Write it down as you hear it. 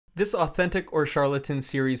This Authentic or Charlatan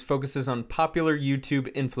series focuses on popular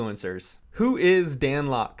YouTube influencers. Who is Dan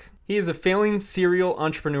Lok? He is a failing serial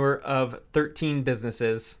entrepreneur of 13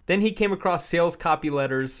 businesses. Then he came across sales copy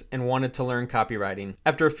letters and wanted to learn copywriting.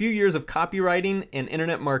 After a few years of copywriting and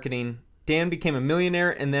internet marketing, Dan became a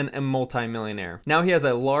millionaire and then a multi-millionaire. Now he has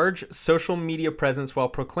a large social media presence while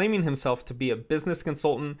proclaiming himself to be a business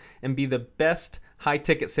consultant and be the best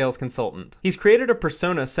high-ticket sales consultant. He's created a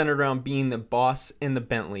persona centered around being the boss in the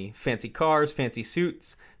Bentley. Fancy cars, fancy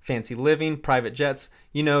suits, fancy living, private jets,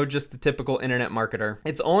 you know, just the typical internet marketer.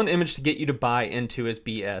 It's all an image to get you to buy into his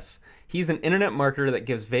BS. He's an internet marketer that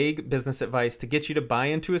gives vague business advice to get you to buy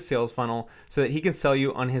into his sales funnel so that he can sell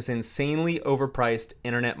you on his insanely overpriced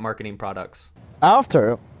internet marketing products.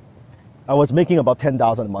 After I was making about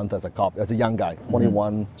 $10,000 a month as a young guy,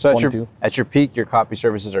 21, so 22. At your peak, your copy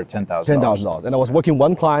services are $10,000. $10,000, and I was working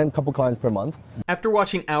one client, couple clients per month. After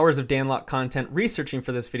watching hours of Dan Lok content researching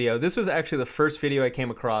for this video, this was actually the first video I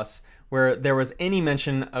came across where there was any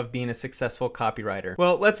mention of being a successful copywriter.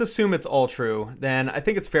 Well, let's assume it's all true. Then I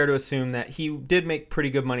think it's fair to assume that he did make pretty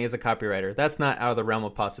good money as a copywriter. That's not out of the realm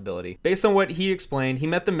of possibility. Based on what he explained, he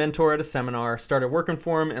met the mentor at a seminar, started working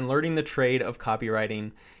for him and learning the trade of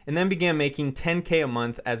copywriting, and then began making $10K a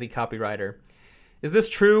month as a copywriter. Is this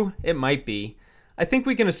true? It might be. I think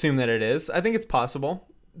we can assume that it is. I think it's possible.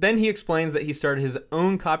 Then he explains that he started his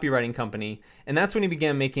own copywriting company, and that's when he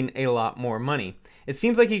began making a lot more money. It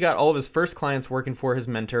seems like he got all of his first clients working for his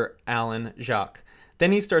mentor, Alan Jacques.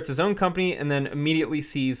 Then he starts his own company and then immediately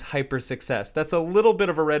sees hyper success. That's a little bit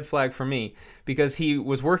of a red flag for me because he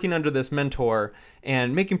was working under this mentor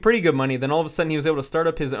and making pretty good money. Then all of a sudden he was able to start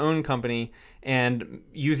up his own company and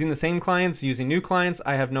using the same clients, using new clients.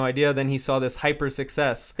 I have no idea. Then he saw this hyper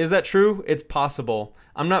success. Is that true? It's possible.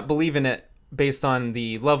 I'm not believing it based on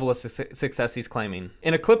the level of success he's claiming.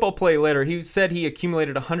 In a clip I'll play later, he said he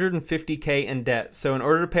accumulated $150K in debt. So in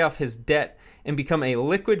order to pay off his debt and become a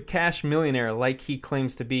liquid cash millionaire like he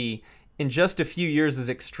claims to be, in just a few years is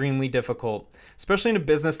extremely difficult, especially in a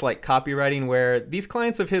business like copywriting where these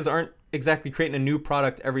clients of his aren't exactly creating a new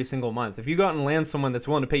product every single month. If you go out and land someone that's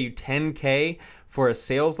willing to pay you $10K for a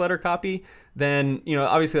sales letter copy, then, you know,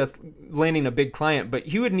 obviously that's landing a big client, but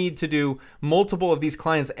you would need to do multiple of these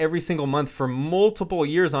clients every single month for multiple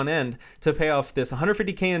years on end to pay off this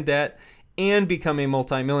 $150K in debt and become a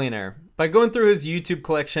multi-millionaire. By going through his YouTube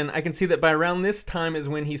collection, I can see that by around this time is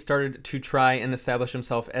when he started to try and establish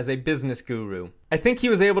himself as a business guru. I think he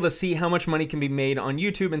was able to see how much money can be made on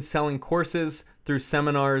YouTube and selling courses through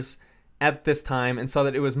seminars at this time and saw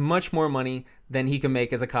that it was much more money than he can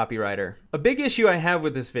make as a copywriter. A big issue I have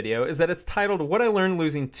with this video is that it's titled What I Learned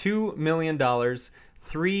Losing $2 Million,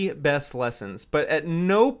 3 Best Lessons. But at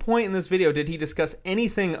no point in this video did he discuss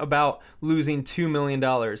anything about losing $2 million.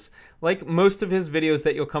 Like most of his videos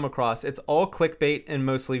that you'll come across, it's all clickbait and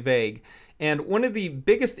mostly vague. And one of the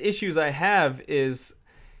biggest issues I have is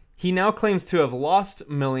he now claims to have lost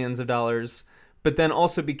millions of dollars, but then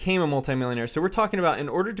also became a multimillionaire. So we're talking about in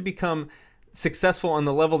order to become successful on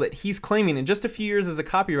the level that he's claiming in just a few years as a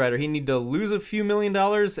copywriter, he need to lose a few $1 million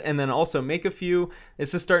and then also make a few.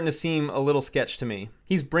 This is starting to seem a little sketch to me.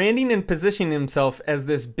 He's branding and positioning himself as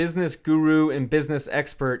this business guru and business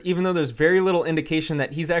expert, even though there's very little indication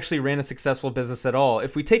that he's actually ran a successful business at all.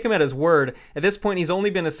 If we take him at his word, at this point he's only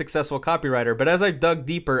been a successful copywriter, but as I've dug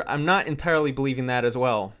deeper, I'm not entirely believing that as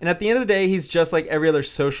well. And at the end of the day, he's just like every other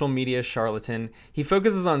social media charlatan. He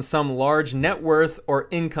focuses on some large net worth or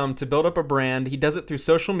income to build up a brand. He does it through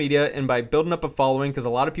social media and by building up a following, because a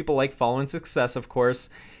lot of people like following success, of course,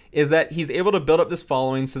 is that he's able to build up this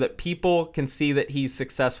following so that people can see that he's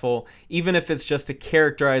successful, even if it's just a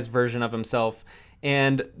characterized version of himself.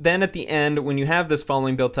 And then at the end, when you have this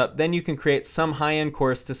following built up, then you can create some high-end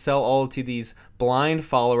course to sell all to these blind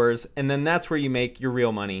followers, and then that's where you make your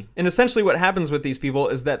real money. And essentially what happens with these people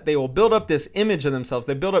is that they will build up this image of themselves.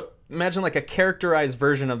 They build up, imagine like a characterized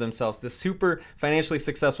version of themselves, this super financially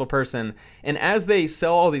successful person. And as they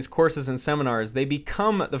sell all these courses and seminars, they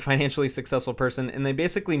become the financially successful person, and they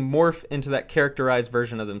basically morph into that characterized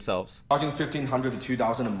version of themselves. Charging $1,500 to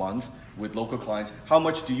 $2,000 a month with local clients, how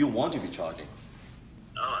much do you want to be charging?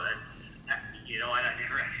 Oh, that's, you know, I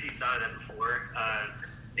never actually thought of that before.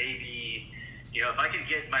 Maybe, you know, if I could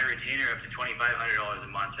get my retainer up to $2,500 a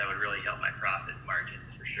month, that would really help my profit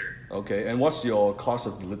margins for sure. Okay, and what's your cost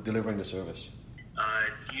of delivering the service?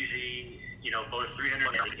 It's usually, you know, both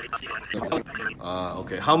 $300.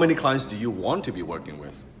 Okay, how many clients do you want to be working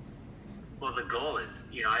with? Well, the goal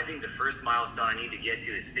is, you know, I think the first milestone I need to get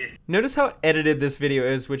to is 50. Notice how edited this video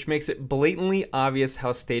is, which makes it blatantly obvious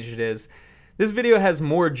how staged it is. This video has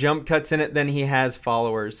more jump cuts in it than he has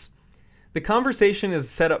followers. The conversation is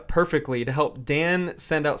set up perfectly to help Dan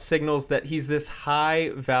send out signals that he's this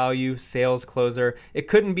high-value sales closer. It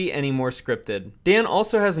couldn't be any more scripted. Dan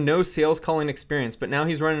also has no sales calling experience, but now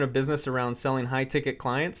he's running a business around selling high-ticket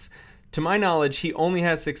clients. To my knowledge, he only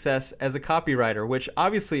has success as a copywriter, which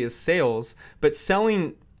obviously is sales, but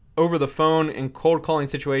selling over the phone in cold calling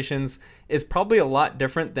situations is probably a lot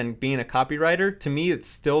different than being a copywriter. To me, it's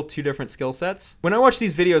still two different skill sets. When I watch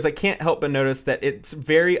these videos, I can't help but notice that it's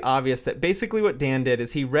very obvious that basically what Dan did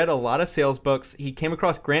is he read a lot of sales books. He came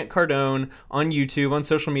across Grant Cardone on YouTube, on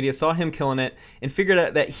social media, saw him killing it, and figured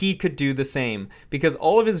out that he could do the same, because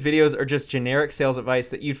all of his videos are just generic sales advice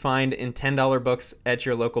that you'd find in $10 books at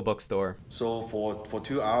your local bookstore. So for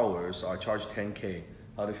 2 hours, I charge 10K.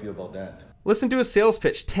 How do you feel about that? Listen to a sales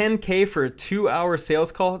pitch, 10K for a 2-hour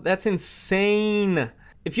sales call? That's insane.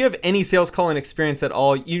 If you have any sales calling experience at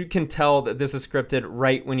all, you can tell that this is scripted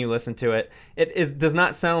right when you listen to it. Does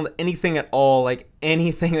not sound anything at all like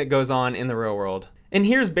anything that goes on in the real world. And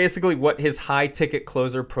here's basically what his high ticket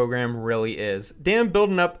closer program really is. Dan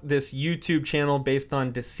building up this YouTube channel based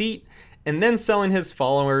on deceit and then selling his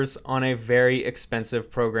followers on a very expensive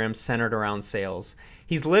program centered around sales.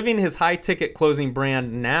 He's living his high ticket closing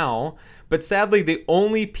brand now, but sadly the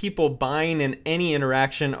only people buying in any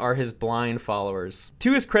interaction are his blind followers.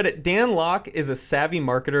 To his credit, Dan Lok is a savvy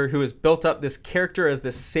marketer who has built up this character as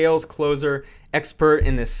this sales closer expert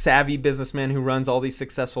and this savvy businessman who runs all these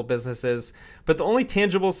successful businesses. But the only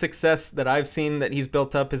tangible success that I've seen that he's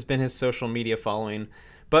built up has been his social media following.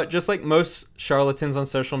 But just like most charlatans on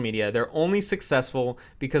social media, they're only successful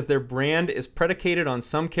because their brand is predicated on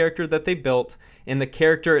some character that they built, and the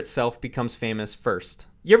character itself becomes famous first.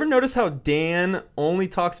 You ever notice how Dan only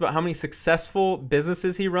talks about how many successful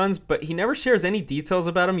businesses he runs, but he never shares any details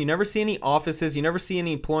about them? You never see any offices, you never see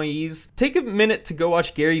any employees. Take a minute to go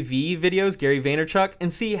watch Gary Vee videos, Gary Vaynerchuk,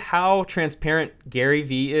 and see how transparent Gary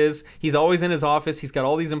Vee is. He's always in his office, he's got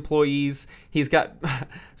all these employees, he's got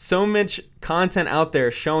so much content out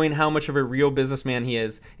there showing how much of a real businessman he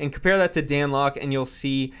is. And compare that to Dan Lok and you'll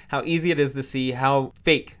see how easy it is to see how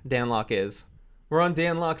fake Dan Lok is. We're on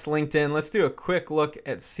Dan Lok's LinkedIn. Let's do a quick look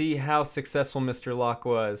at see how successful Mr. Lok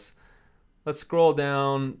was. Let's scroll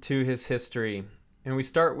down to his history. And we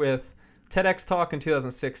start with TEDx Talk in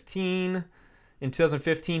 2016. In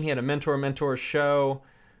 2015, he had a mentor show.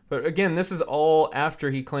 But again, this is all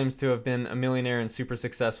after he claims to have been a millionaire and super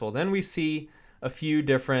successful. Then we see a few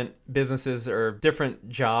different businesses or different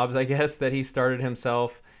jobs, I guess, that he started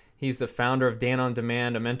himself. He's the founder of Dan on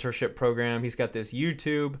Demand, a mentorship program. He's got this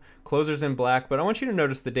YouTube, Closers in Black, but I want you to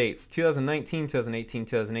notice the dates. 2019, 2018,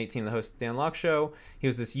 2018, the host of the Dan Lok Show. He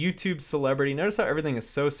was this YouTube celebrity. Notice how everything is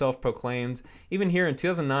so self-proclaimed. Even here in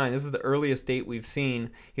 2009, this is the earliest date we've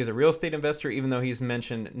seen. He was a real estate investor, even though he's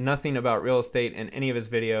mentioned nothing about real estate in any of his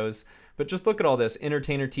videos. But just look at all this.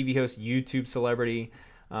 Entertainer, TV host, YouTube celebrity.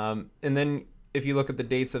 And then if you look at the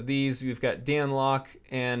dates of these, we've got Dan Lok,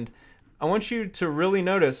 and I want you to really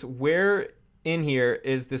notice where in here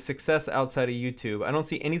is the success outside of YouTube. I don't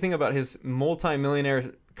see anything about his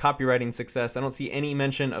multi-millionaire copywriting success. I don't see any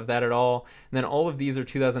mention of that at all. And then all of these are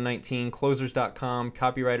 2019, closers.com,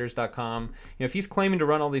 copywriters.com. You know, if he's claiming to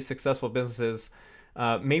run all these successful businesses,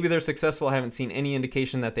 maybe they're successful. I haven't seen any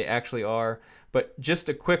indication that they actually are. But just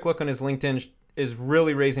a quick look on his LinkedIn is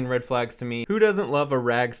really raising red flags to me. Who doesn't love a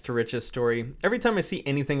rags to riches story? Every time I see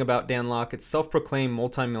anything about Dan Lok, it's self-proclaimed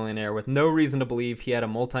multimillionaire with no reason to believe he had a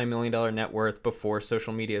multi-million-dollar net worth before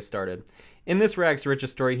social media started. In this rags to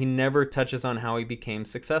riches story, he never touches on how he became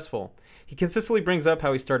successful. He consistently brings up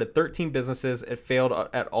how he started 13 businesses and failed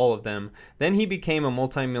at all of them. Then he became a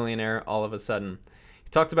multi-millionaire all of a sudden. He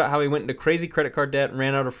talked about how he went into crazy credit card debt and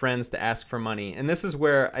ran out of friends to ask for money. And this is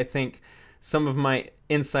where I think some of my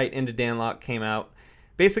insight into Dan Lok came out.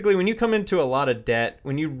 Basically, when you come into a lot of debt,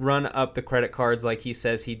 when you run up the credit cards like he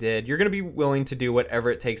says he did, you're going to be willing to do whatever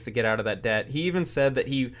it takes to get out of that debt. He even said that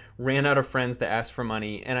he ran out of friends to ask for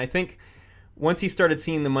money. And I think once he started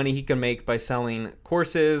seeing the money he could make by selling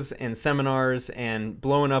courses and seminars and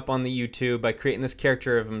blowing up on the YouTube by creating this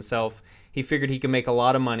character of himself, he figured he could make a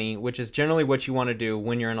lot of money, which is generally what you want to do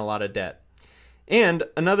when you're in a lot of debt. And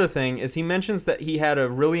another thing is he mentions that he had a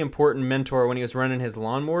really important mentor when he was running his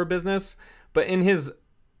lawnmower business, but in his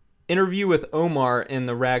interview with Omar in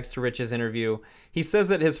the Rags to Riches interview, he says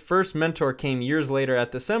that his first mentor came years later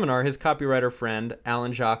at the seminar, his copywriter friend,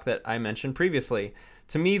 Alan Jacques, that I mentioned previously.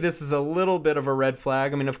 To me, this is a little bit of a red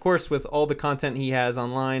flag. I mean, of course, with all the content he has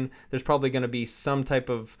online, there's probably going to be some type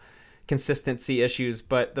of consistency issues,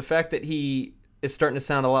 but the fact that he is starting to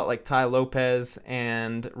sound a lot like Tai Lopez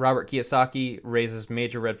and Robert Kiyosaki raises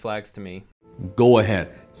major red flags to me. Go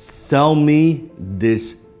ahead, sell me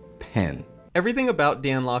this 10. Everything about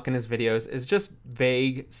Dan Lok in his videos is just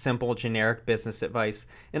vague, simple, generic business advice.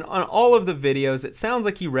 And on all of the videos, it sounds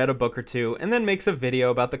like he read a book or two and then makes a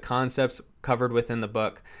video about the concepts covered within the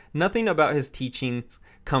book. Nothing about his teachings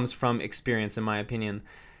comes from experience, in my opinion.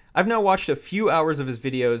 I've now watched a few hours of his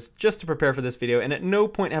videos just to prepare for this video, and at no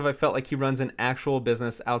point have I felt like he runs an actual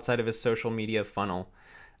business outside of his social media funnel.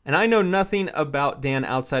 And I know nothing about Dan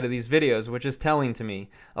outside of these videos, which is telling to me.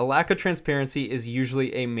 A lack of transparency is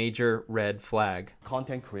usually a major red flag.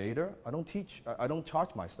 Content creator, I don't teach, I don't charge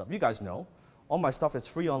my stuff. You guys know, all my stuff is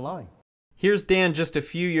free online. Here's Dan just a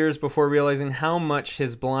few years before realizing how much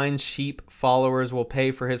his blind sheep followers will pay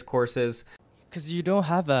for his courses. Because you don't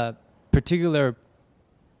have a particular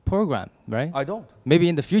program, right? I don't. Maybe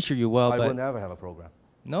in the future you will, I but... will never have a program.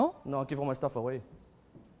 No? No, I'll give all my stuff away.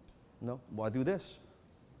 No, well, I do this.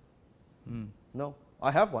 No, I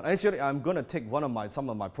have one. Actually, I'm going to take some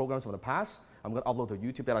of my programs from the past. I'm going to upload to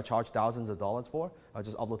YouTube that I charge thousands of dollars for. I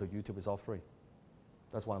just upload to YouTube. It's all free.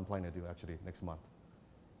 That's what I'm planning to do actually next month.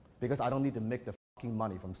 Because I don't need to make the fucking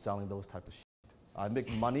money from selling those type of shit. I make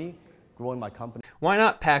money growing my company. Why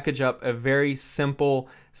not package up a very simple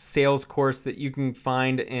sales course that you can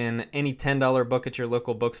find in any $10 book at your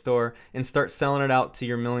local bookstore and start selling it out to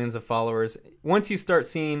your millions of followers? Once you start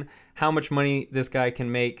seeing how much money this guy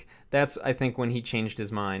can make, that's, I think, when he changed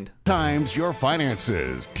his mind. Times your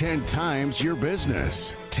finances, 10 times your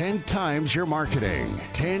business, 10 times your marketing,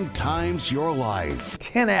 10 times your life.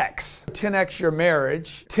 10x. 10x your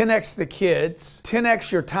marriage, 10x the kids,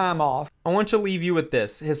 10x your time off. I want to leave you with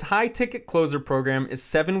this. His high ticket closer program is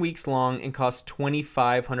 7 weeks long and costs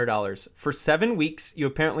 $2,500. For 7 weeks, you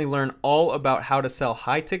apparently learn all about how to sell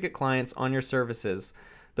high ticket clients on your services.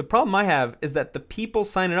 The problem I have is that the people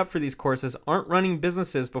signing up for these courses aren't running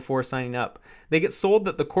businesses before signing up. They get sold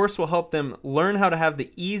that the course will help them learn how to have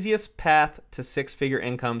the easiest path to six-figure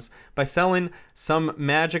incomes by selling some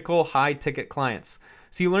magical high-ticket clients.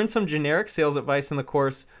 So you learn some generic sales advice in the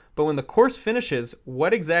course, but when the course finishes,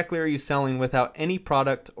 what exactly are you selling without any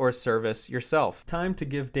product or service yourself? Time to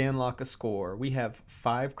give Dan Lok a score. We have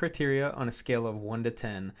 5 criteria on a scale of 1 to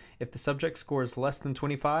 10. If the subject scores less than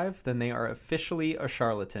 25, then they are officially a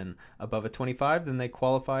charlatan. Above a 25, then they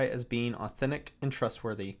qualify as being authentic and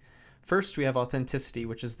trustworthy. First, we have authenticity,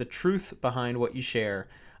 which is the truth behind what you share.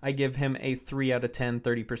 I give him a 3 out of 10,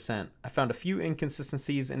 30%. I found a few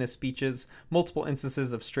inconsistencies in his speeches, multiple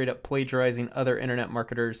instances of straight up plagiarizing other internet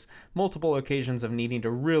marketers, multiple occasions of needing to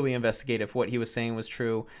really investigate if what he was saying was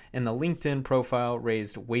true, and the LinkedIn profile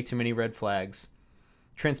raised way too many red flags.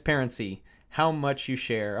 Transparency. How much you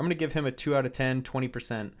share. I'm going to give him a 2 out of 10,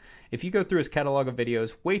 20%. If you go through his catalog of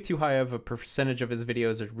videos, way too high of a percentage of his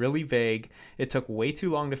videos is really vague. It took way too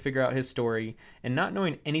long to figure out his story, and not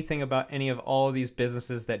knowing anything about any of all of these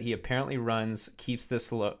businesses that he apparently runs keeps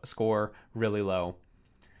this score really low.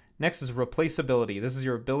 Next is replaceability. This is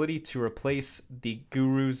your ability to replace the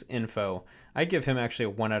guru's info. I give him actually a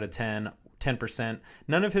 1 out of 10. 10%.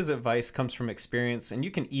 None of his advice comes from experience, and you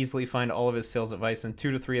can easily find all of his sales advice in 2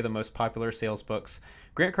 to 3 of the most popular sales books.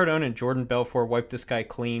 Grant Cardone and Jordan Belfort wiped this guy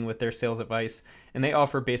clean with their sales advice, and they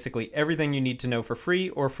offer basically everything you need to know for free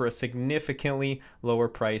or for a significantly lower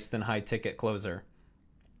price than high ticket closer.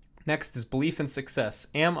 Next is belief in success.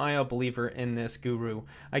 Am I a believer in this guru?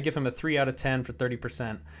 I give him a 3 out of 10 for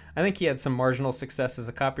 30%. I think he had some marginal success as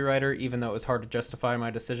a copywriter, even though it was hard to justify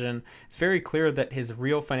my decision. It's very clear that his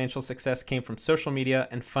real financial success came from social media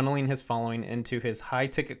and funneling his following into his high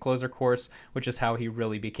ticket closer course, which is how he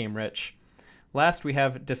really became rich. Last, we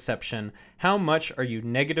have deception. How much are you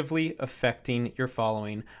negatively affecting your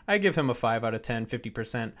following? I give him a 5 out of 10,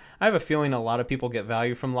 50%. I have a feeling a lot of people get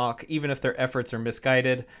value from Lok, even if their efforts are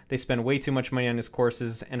misguided. They spend way too much money on his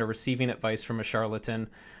courses and are receiving advice from a charlatan.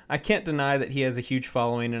 I can't deny that he has a huge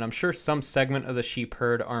following, and I'm sure some segment of the sheep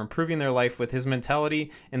herd are improving their life with his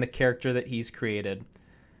mentality and the character that he's created.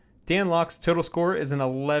 Dan Lok's total score is an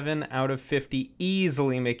 11 out of 50,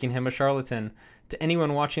 easily making him a charlatan. To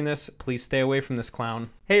anyone watching this, please stay away from this clown.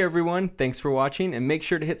 Hey everyone, thanks for watching, and make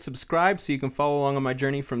sure to hit subscribe so you can follow along on my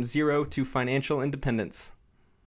journey from zero to financial independence.